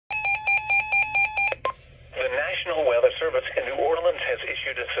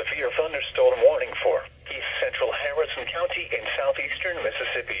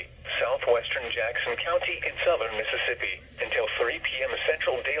Harrison County in southern Mississippi until 3 p.m.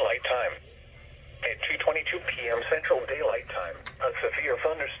 Central Daylight Time. At 2:22 p.m. Central Daylight Time, a severe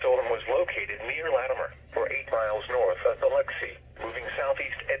thunderstorm was located near Latimer, or 8 miles north of Biloxi, moving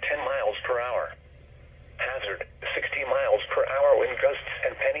southeast at 10 miles per hour. Hazard, 60 miles per hour wind gusts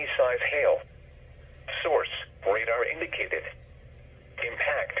and penny-size hail. Source, radar indicated.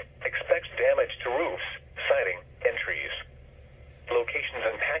 Impact, expects damage to roofs, siding, and trees. Locations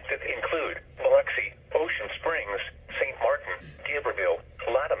impacted include Biloxi, Ocean Springs, St. Martin, D'Iberville,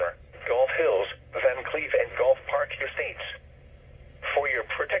 Latimer, Gulf Hills, Van Cleve, and Gulf Park Estates. For your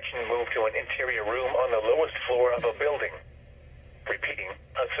protection, move to an interior room on the lowest floor of a building. Repeating,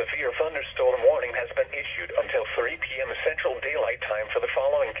 a severe thunderstorm warning has been issued until 3 p.m. Central Daylight Time for the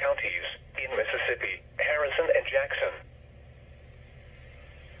following counties in Mississippi: Harrison and Jackson.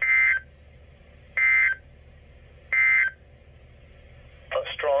 A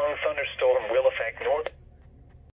strong thunderstorm will affect north